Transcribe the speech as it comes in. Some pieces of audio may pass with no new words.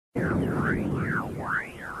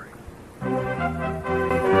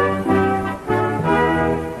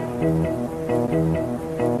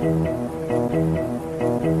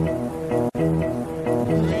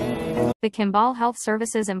The Kimball Health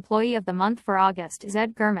Services Employee of the Month for August is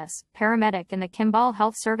Ed Gurmis, paramedic in the Kimball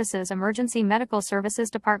Health Services Emergency Medical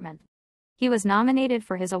Services Department. He was nominated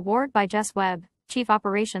for his award by Jess Webb, Chief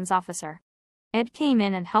Operations Officer. Ed came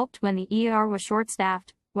in and helped when the ER was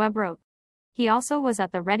short-staffed, Webb wrote. He also was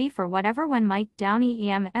at the ready for whatever when Mike Downey,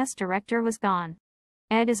 EMS Director, was gone.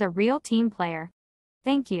 Ed is a real team player.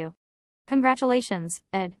 Thank you. Congratulations,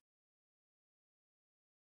 Ed.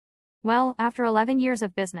 Well, after 11 years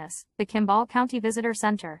of business, the Kimball County Visitor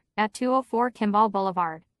Center, at 204 Kimball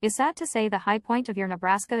Boulevard, is sad to say the high point of your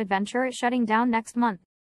Nebraska adventure is shutting down next month.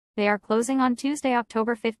 They are closing on Tuesday,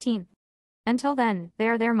 October 15th. Until then, they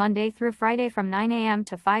are there Monday through Friday from 9 a.m.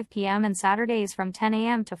 to 5 p.m. and Saturdays from 10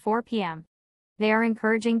 a.m. to 4 p.m. They are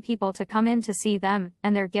encouraging people to come in to see them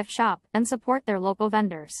and their gift shop and support their local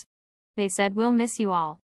vendors. They said, "We'll miss you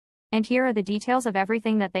all." And here are the details of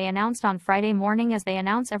everything that they announced on Friday morning, as they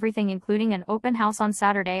announce everything including an open house on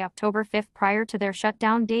Saturday, October 5th prior to their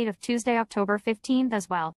shutdown date of Tuesday, October 15th as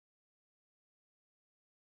well.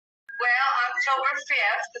 Well, October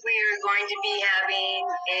 5th, we are going to be having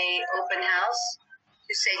an open house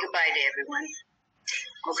to say goodbye to everyone.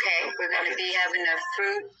 Okay, we're going to be having a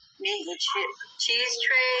fruit, meat, and cheese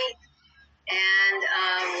tray, and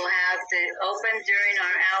we'll have the open during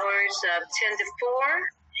our hours of 10 to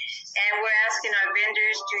 4. And we're asking our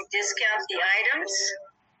vendors to discount the items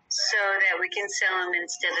so that we can sell them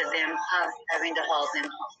instead of them having to haul them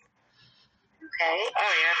home. Okay?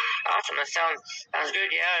 Oh, yeah. Awesome. That sounds good.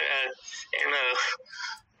 Yeah.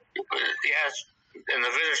 And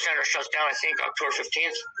the visitor center shuts down, I think, October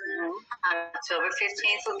 15th. Mm-hmm. October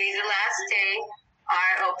 15th will be the last day.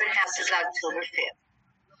 Our open house is October 5th.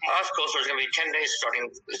 Okay? Oh, that's cool. So there's going to be 10 days starting.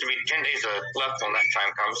 There's going to be 10 days left when that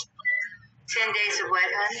time comes. 10 days of what,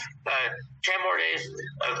 honey? 10 more days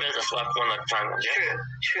of business left when that time comes. Yeah.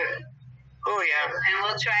 True. Oh, yeah. And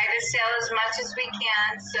we'll try to sell as much as we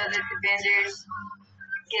can so that the vendors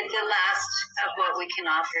get the last of what we can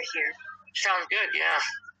offer here. Sounds good, yeah.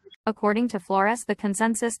 According to Flores, the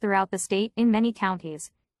consensus throughout the state in many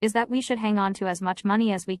counties is that we should hang on to as much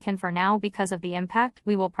money as we can for now because of the impact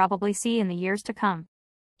we will probably see in the years to come.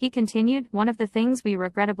 He continued, "One of the things we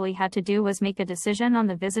regrettably had to do was make a decision on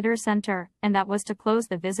the visitor center, and that was to close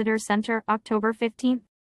the visitor center October 15th.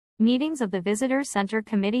 Meetings of the visitor center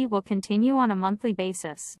committee will continue on a monthly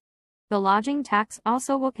basis. The lodging tax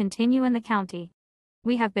also will continue in the county.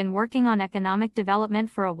 We have been working on economic development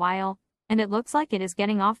for a while, and it looks like it is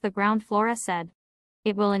getting off the ground," Flores said.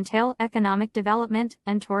 It will entail economic development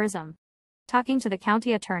and tourism. Talking to the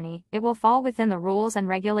county attorney, it will fall within the rules and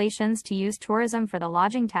regulations to use tourism for the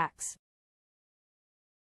lodging tax.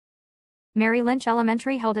 Mary Lynch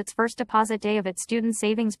Elementary held its first deposit day of its student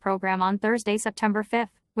savings program on Thursday, September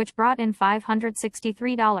 5th, which brought in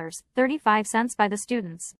 $563.35 by the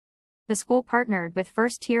students. The school partnered with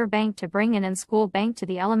First Tier Bank to bring an in-school bank to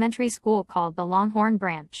the elementary school called the Longhorn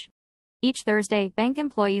Branch. Each Thursday, bank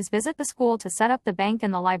employees visit the school to set up the bank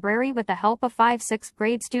and the library with the help of 5 6th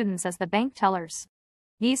grade students as the bank tellers.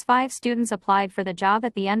 These 5 students applied for the job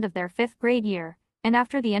at the end of their 5th grade year, and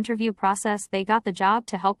after the interview process they got the job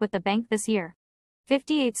to help with the bank this year.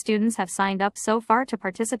 58 students have signed up so far to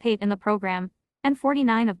participate in the program, and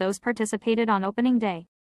 49 of those participated on opening day.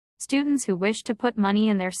 Students who wish to put money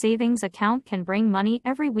in their savings account can bring money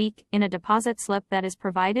every week in a deposit slip that is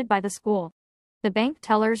provided by the school. The bank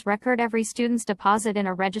tellers record every student's deposit in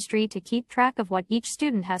a registry to keep track of what each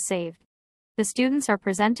student has saved. The students are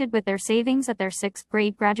presented with their savings at their 6th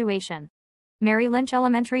grade graduation. Mary Lynch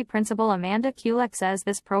Elementary Principal Amanda Kulik says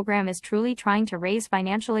this program is truly trying to raise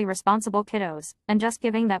financially responsible kiddos, and just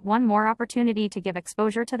giving that one more opportunity to give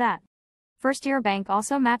exposure to that. First Year Bank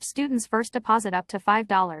also matched students' first deposit up to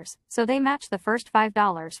 $5, so they match the first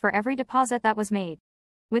 $5 for every deposit that was made.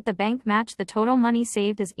 With the bank match, the total money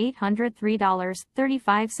saved is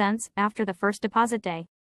 $803.35 after the first deposit day.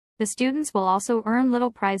 The students will also earn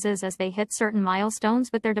little prizes as they hit certain milestones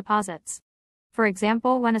with their deposits. For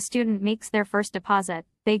example, when a student makes their first deposit,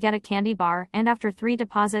 they get a candy bar, and after 3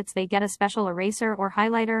 deposits they get a special eraser or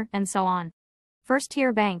highlighter, and so on. First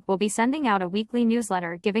Tier Bank will be sending out a weekly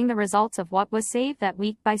newsletter giving the results of what was saved that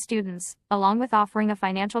week by students, along with offering a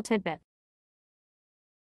financial tidbit.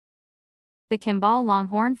 The Kimball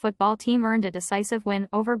Longhorn football team earned a decisive win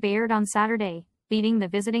over Bayard on Saturday, beating the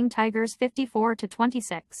visiting Tigers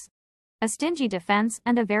 54-26. A stingy defense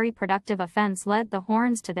and a very productive offense led the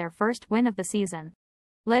Horns to their first win of the season.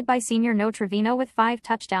 Led by senior Noe Trevino with 5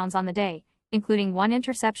 touchdowns on the day, including 1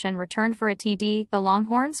 interception returned for a TD. The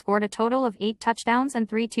Longhorns scored a total of 8 touchdowns and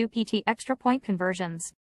 3 2-PT extra point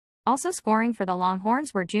conversions. Also scoring for the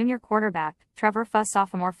Longhorns were junior quarterback Trevor Fuss,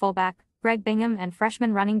 sophomore fullback Greg Bingham, and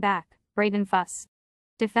freshman running back Braden Fuss.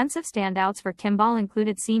 Defensive standouts for KIMBA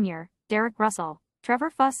included senior Derek Russell,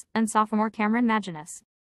 Trevor Fuss, and sophomore Cameron Maginus.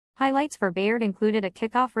 Highlights for Bayard included a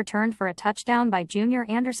kickoff returned for a touchdown by junior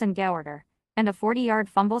Anderson Gowerter, and a 40-yard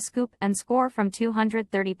fumble scoop and score from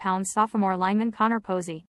 230-pound sophomore lineman Connor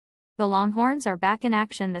Posey. The Longhorns are back in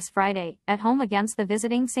action this Friday, at home against the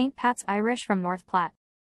visiting St. Pat's Irish from North Platte.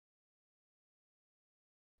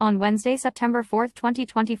 On Wednesday, September 4,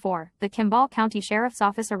 2024, the Kimball County Sheriff's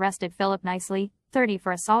Office arrested Philip Nicely, 30,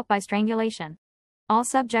 for assault by strangulation. All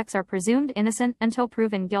subjects are presumed innocent until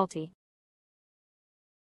proven guilty.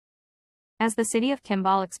 As the city of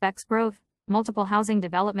Kimball expects growth, multiple housing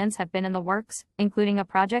developments have been in the works, including a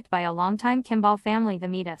project by a longtime Kimball family, the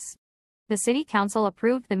Meadis. The city council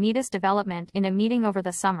approved the Meadis development in a meeting over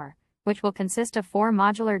the summer, which will consist of 4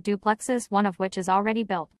 modular duplexes, one of which is already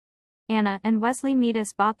built. Anna and Wesley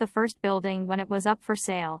Meadis bought the first building when it was up for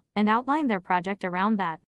sale, and outlined their project around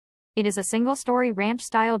that. It is a single-story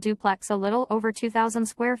ranch-style duplex a little over 2,000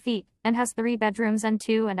 square feet, and has 3 bedrooms and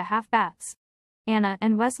 2.5 baths. Anna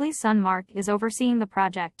and Wesley's son Mark is overseeing the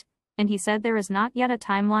project, and he said there is not yet a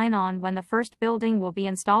timeline on when the first building will be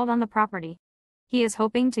installed on the property. He is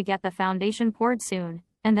hoping to get the foundation poured soon,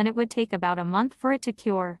 and then it would take about a month for it to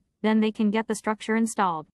cure, then they can get the structure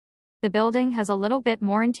installed. The building has a little bit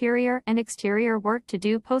more interior and exterior work to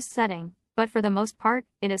do post-setting, but for the most part,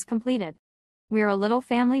 it is completed. We're a little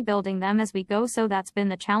family building them as we go, so that's been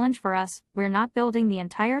the challenge for us. We're not building the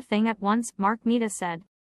entire thing at once, Mark Meadis said.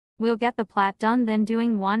 We'll get the plat done, then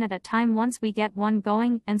doing one at a time. Once we get one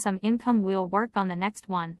going and some income, we'll work on the next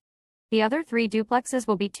one. The other 3 duplexes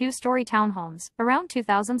will be 2-story townhomes, around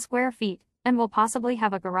 2,000 square feet, and will possibly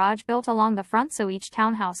have a garage built along the front so each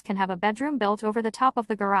townhouse can have a bedroom built over the top of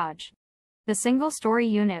the garage. The single-story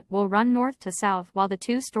unit will run north to south while the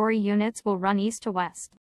 2-story units will run east to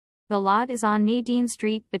west. The lot is on Nadine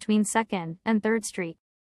Street between 2nd and 3rd Street.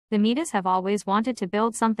 The Meadis have always wanted to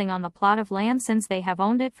build something on the plot of land since they have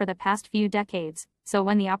owned it for the past few decades, so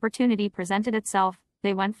when the opportunity presented itself,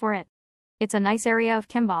 they went for it. It's a nice area of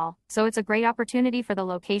Kimball, so it's a great opportunity for the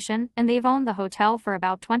location, and they've owned the hotel for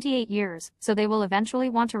about 28 years, so they will eventually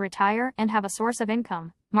want to retire and have a source of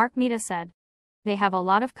income, Mark Meadis said. They have a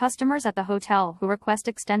lot of customers at the hotel who request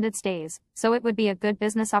extended stays, so it would be a good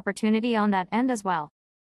business opportunity on that end as well.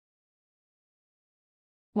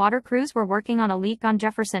 Water crews were working on a leak on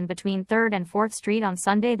Jefferson between 3rd and 4th Street on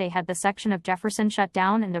Sunday. They had the section of Jefferson shut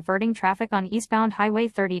down and diverting traffic on eastbound Highway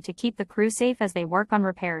 30 to keep the crew safe as they work on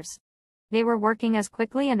repairs. They were working as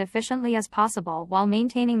quickly and efficiently as possible while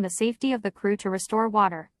maintaining the safety of the crew to restore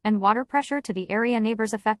water and water pressure to the area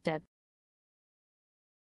neighbors affected.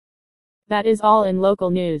 That is all in local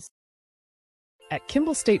news. At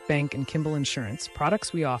Kimball State Bank and Kimball Insurance,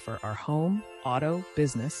 products we offer are home, auto,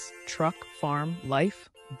 business, truck, farm, life,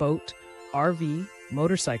 boat, RV,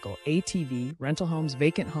 motorcycle, ATV, rental homes,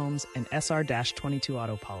 vacant homes, and SR-22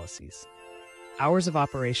 auto policies. Hours of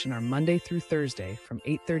operation are Monday through Thursday from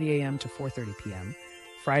 8:30 a.m. to 4:30 p.m.,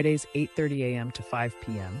 Fridays 8:30 a.m. to 5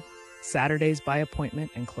 p.m., Saturdays by appointment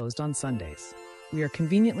and closed on Sundays. We are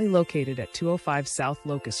conveniently located at 205 South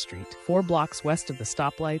Locust Street, 4 blocks west of the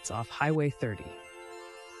stoplights off Highway 30.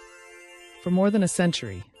 For more than a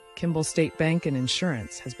century, Kimball State Bank and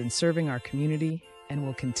Insurance has been serving our community and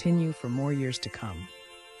will continue for more years to come.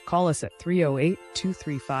 Call us at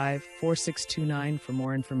 308-235-4629 for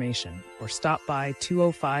more information, or stop by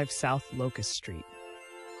 205 South Locust Street.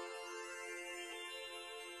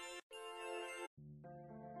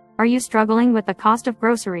 Are you struggling with the cost of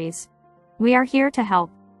groceries? We are here to help.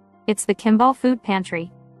 It's the Kimball Food Pantry.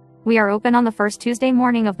 We are open on the first Tuesday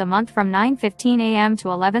morning of the month from 9:15 a.m. to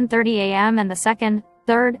 11:30 a.m. and the second,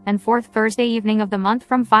 third, and fourth Thursday evening of the month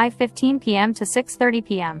from 5:15 p.m. to 6:30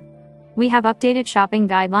 p.m. We have updated shopping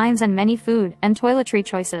guidelines and many food and toiletry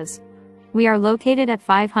choices. We are located at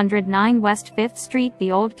 509 West 5th Street,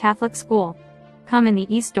 the Old Catholic School. Come in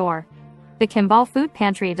the east door. The Kimball Food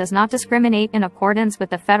Pantry does not discriminate in accordance with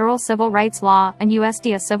the federal civil rights law and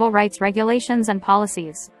USDA civil rights regulations and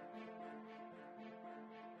policies.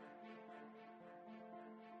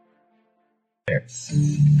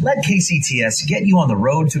 Let KCTS get you on the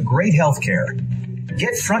road to great health care.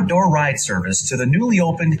 Get front door ride service to the newly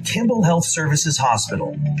opened Kimball Health Services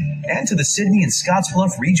Hospital and to the Sydney and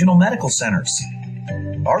Scottsbluff Regional Medical Centers.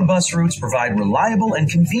 Our bus routes provide reliable and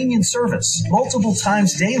convenient service multiple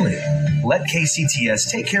times daily. Let KCTS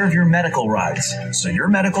take care of your medical rides so your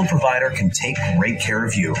medical provider can take great care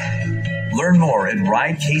of you. Learn more at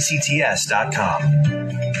ridekcts.com.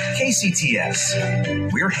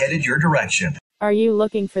 KCTS, we're headed your direction. Are you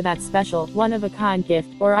looking for that special, one-of-a-kind gift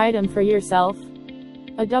or item for yourself?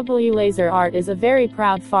 A W Laser Art is a very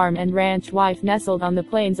proud farm and ranch wife nestled on the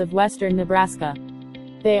plains of western Nebraska.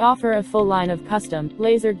 They offer a full line of custom,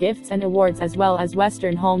 laser gifts and awards as well as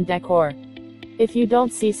western home decor. If you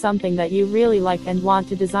don't see something that you really like and want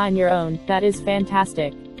to design your own, that is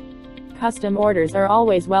fantastic. Custom orders are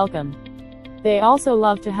always welcome. They also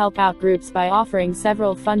love to help out groups by offering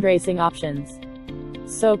several fundraising options.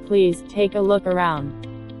 So please, take a look around.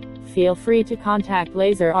 Feel free to contact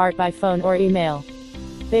Laser Art by phone or email.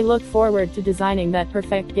 They look forward to designing that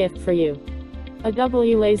perfect gift for you. A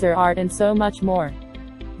W Laser Art and so much more.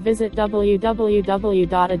 Visit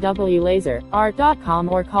www.awlaserart.com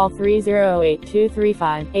or call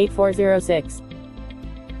 308-235-8406.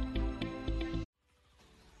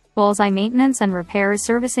 Bullseye Maintenance and Repairs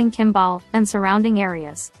servicing Kimball and surrounding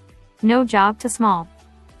areas. No job too small.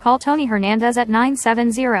 Call Tony Hernandez at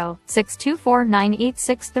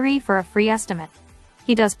 970-624-9863 for a free estimate.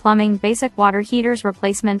 He does plumbing, basic water heaters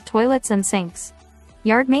replacement, toilets and sinks.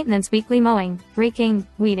 Yard maintenance, weekly mowing, raking,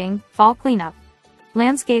 weeding, fall cleanup.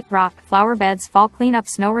 Landscape, rock, flower beds, fall cleanup,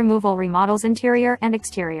 snow removal, remodels, interior and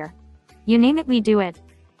exterior. You name it, we do it.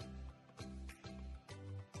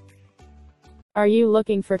 Are you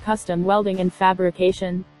looking for custom welding and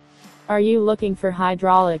fabrication? Are you looking for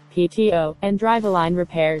hydraulic, PTO, and driveline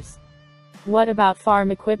repairs? What about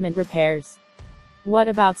farm equipment repairs? What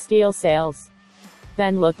about steel sales?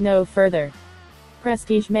 Then look no further.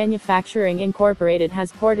 Prestige Manufacturing Incorporated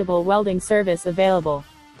has portable welding service available.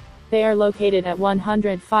 They are located at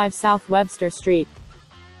 105 South Webster Street.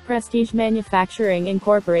 Prestige Manufacturing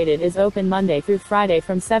Incorporated is open Monday through Friday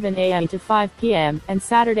from 7 a.m. to 5 p.m. and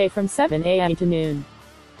Saturday from 7 a.m. to noon.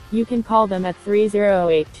 You can call them at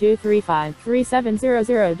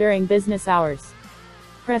 308-235-3700 during business hours.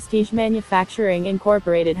 Prestige Manufacturing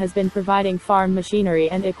Incorporated has been providing farm machinery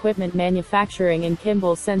and equipment manufacturing in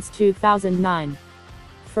Kimball since 2009.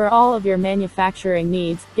 For all of your manufacturing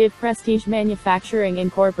needs, give Prestige Manufacturing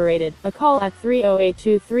Incorporated a call at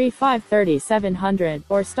 308-235-3700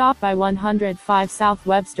 or stop by 105 South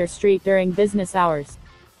Webster Street during business hours.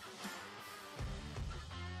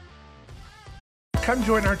 Come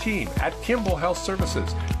join our team at Kimball Health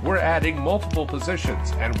Services. We're adding multiple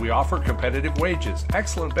positions and we offer competitive wages,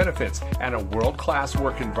 excellent benefits, and a world-class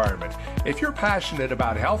work environment. If you're passionate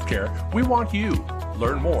about healthcare, we want you.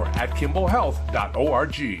 Learn more at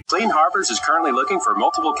kimballhealth.org. Clean Harbors is currently looking for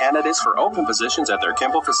multiple candidates for open positions at their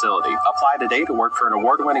Kimball facility. Apply today to work for an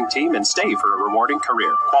award-winning team and stay for a rewarding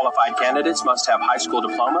career. Qualified candidates must have high school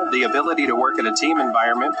diploma, the ability to work in a team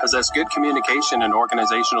environment, possess good communication and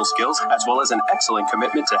organizational skills, as well as an excellent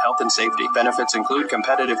commitment to health and safety. Benefits include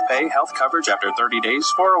competitive pay, health coverage after 30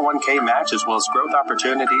 days, 401k match, as well as growth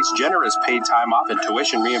opportunities, generous paid time off, and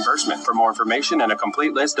tuition reimbursement. For more information and a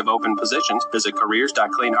complete list of open positions, visit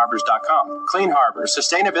careers.cleanharbors.com. Clean Harbors,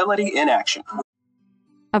 sustainability in action.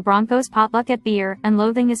 A Broncos potluck at Beer and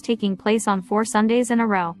Loathing is taking place on 4 Sundays in a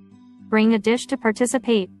row. Bring a dish to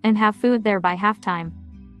participate and have food there by halftime.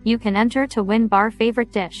 You can enter to win bar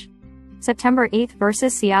favorite dish. September 8th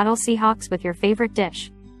versus Seattle Seahawks with your favorite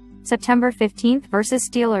dish. September 15th versus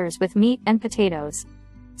Steelers with meat and potatoes.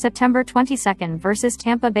 September 22nd versus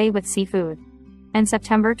Tampa Bay with seafood. And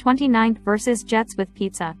September 29th versus Jets with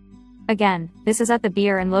pizza. Again, this is at the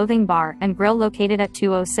Beer and Loathing Bar and Grill located at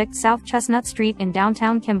 206 South Chestnut Street in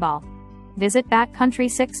downtown Kimball. Visit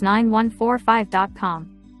backcountry69145.com.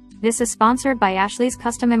 This is sponsored by Ashley's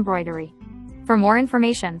Custom Embroidery. For more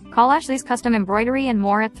information, call Ashley's Custom Embroidery and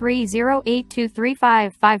More at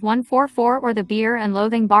 308-235-5144 or the Beer and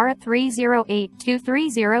Loathing Bar at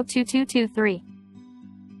 308-230-2223.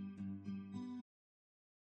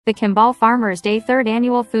 The Kimball Farmers Day 3rd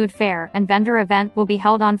Annual Food Fair and Vendor Event will be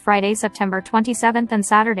held on Friday, September 27th and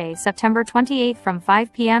Saturday, September 28th from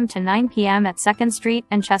 5 p.m. to 9 p.m. at 2nd Street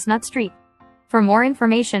and Chestnut Street. For more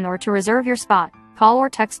information or to reserve your spot, call or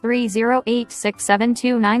text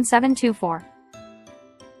 308-672-9724.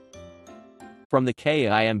 From the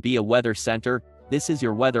KIMBA Weather Center, this is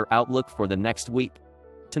your weather outlook for the next week.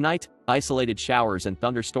 Tonight, isolated showers and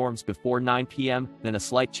thunderstorms before 9 p.m., then a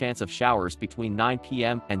slight chance of showers between 9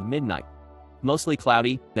 p.m. and midnight. Mostly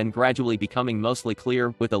cloudy, then gradually becoming mostly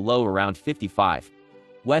clear with a low around 55.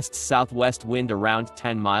 West-southwest wind around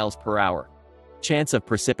 10 miles per hour. Chance of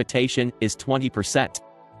precipitation is 20%.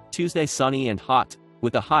 Tuesday sunny and hot,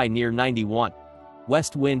 with a high near 91.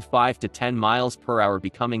 West wind 5 to 10 miles per hour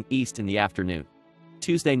becoming east in the afternoon.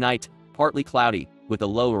 Tuesday night, partly cloudy, with a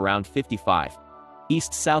low around 55.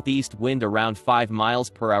 East-southeast wind around 5 miles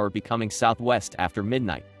per hour becoming southwest after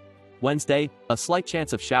midnight. Wednesday, a slight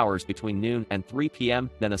chance of showers between noon and 3 p.m.,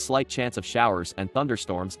 then a slight chance of showers and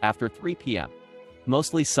thunderstorms after 3 p.m.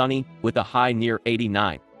 Mostly sunny, with a high near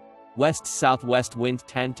 89. West-southwest wind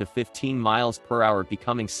 10 to 15 miles per hour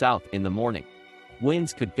becoming south in the morning.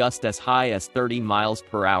 Winds could gust as high as 30 miles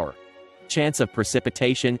per hour. Chance of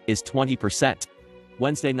precipitation is 20%.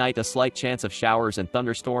 Wednesday night, a slight chance of showers and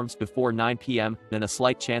thunderstorms before 9 p.m., then a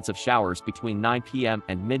slight chance of showers between 9 p.m.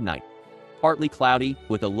 and midnight. Partly cloudy,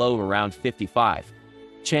 with a low around 55.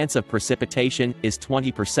 Chance of precipitation is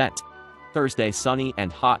 20%. Thursday, sunny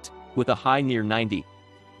and hot, with a high near 90.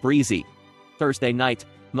 Breezy. Thursday night,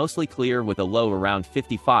 mostly clear with a low around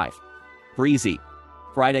 55. Breezy.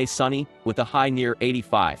 Friday, sunny, with a high near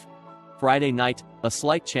 85. Friday night, a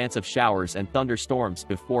slight chance of showers and thunderstorms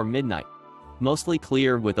before midnight. Mostly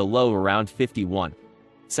clear with a low around 51.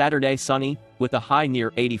 Saturday, sunny, with a high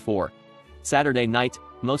near 84. Saturday night,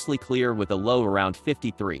 mostly clear with a low around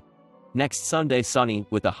 53. Next Sunday, sunny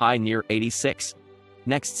with a high near 86.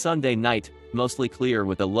 Next Sunday night, mostly clear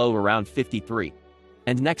with a low around 53.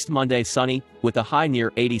 And next Monday, sunny with a high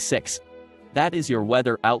near 86. That is your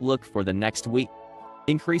weather outlook for the next week.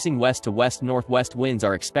 Increasing west to west-northwest winds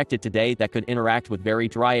are expected today that could interact with very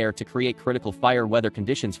dry air to create critical fire weather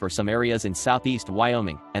conditions for some areas in southeast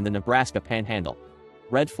Wyoming and the Nebraska Panhandle.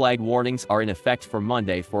 Red flag warnings are in effect for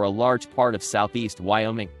Monday for a large part of southeast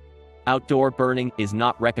Wyoming. Outdoor burning is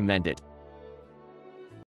not recommended.